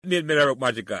made Meadowbrook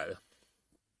magical?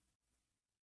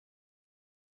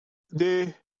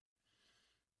 The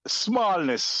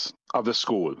smallness of the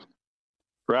school,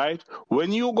 right?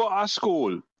 When you go to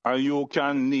school and you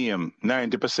can name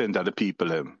 90% of the people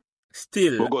who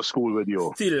Still, go to school with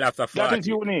you, still after 40. that is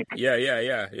unique. Yeah.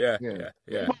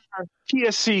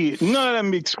 TSC, none of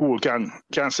them big school can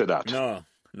say that.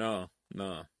 No.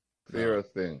 Zero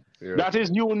thing. That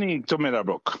is unique to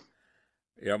Meadowbrook.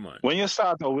 Yeah, man. When you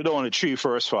start out with only 3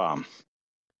 first farm,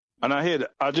 and I heard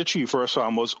at the 3 first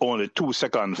farm was only 2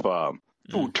 second farm,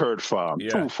 2 third farm,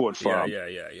 2 fourth farm. Yeah.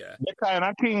 The kind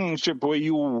of kingship where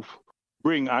you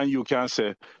bring and you can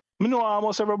say, I know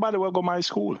almost everybody will go to my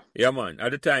school. Yeah, man.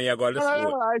 At the time you go to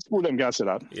school. High school them can say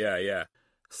that. Yeah.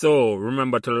 So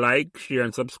remember to like, share,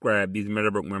 and subscribe these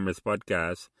Meadowbrook Memories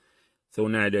podcasts, so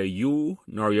neither you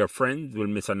nor your friends will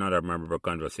miss another Meadowbrook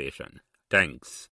conversation. Thanks.